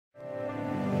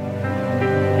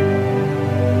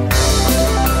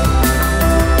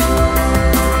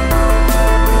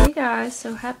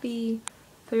So happy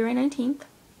February 19th,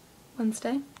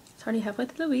 Wednesday. It's already halfway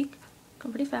through the week.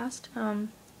 Going pretty fast.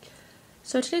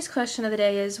 So today's question of the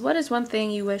day is, what is one thing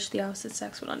you wish the opposite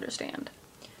sex would understand?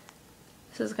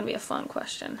 This is going to be a fun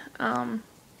question.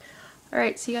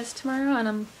 Alright, see you guys tomorrow, and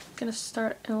I'm going to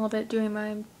start in a little bit doing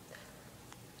my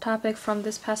topic from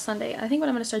this past Sunday. I think what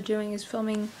I'm going to start doing is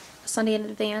filming a Sunday in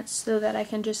advance so that I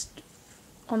can just,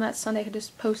 on that Sunday, I can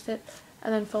just post it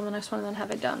and then film the next one and then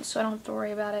have it done, so I don't have to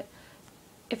worry about it.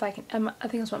 If I can, I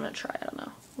think that's what I'm going to try. I don't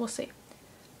know. We'll see.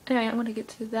 Anyway, I'm going to get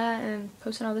to that and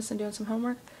posting all this and doing some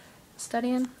homework,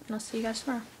 studying, and I'll see you guys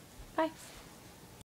tomorrow. Bye.